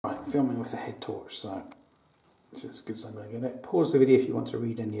filming with a head torch, so it's as good as I'm going to get it. Pause the video if you want to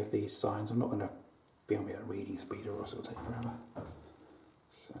read any of these signs. I'm not going to film it at reading speed or else it'll take forever.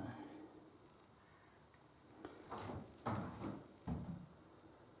 So.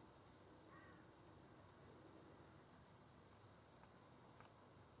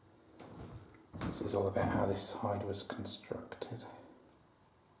 This is all about how this hide was constructed.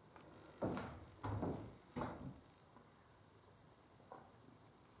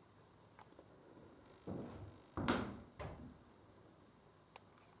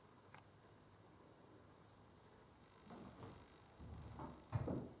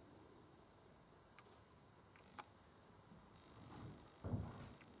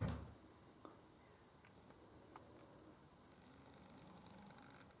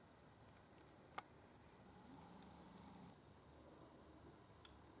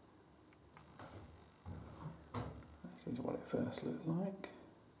 This is what it first looked like.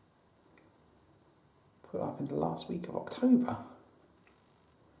 Put up in the last week of October.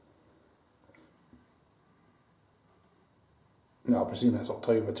 No, I presume that's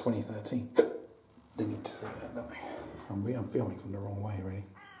October 2013. They need to say that, don't they? I'm filming from the wrong way, really.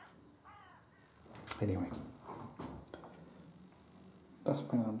 Anyway.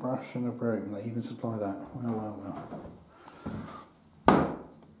 Dustpan, a brush and a broom. They even supply that. Well, well, well.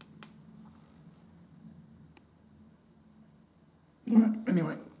 Right,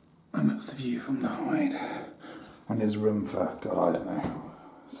 anyway, and that's the view from the hide. And there's room for, God, I don't know,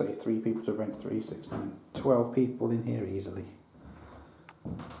 say 3 people to rent, 3, 6, 9, 12 people in here easily.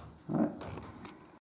 Alright.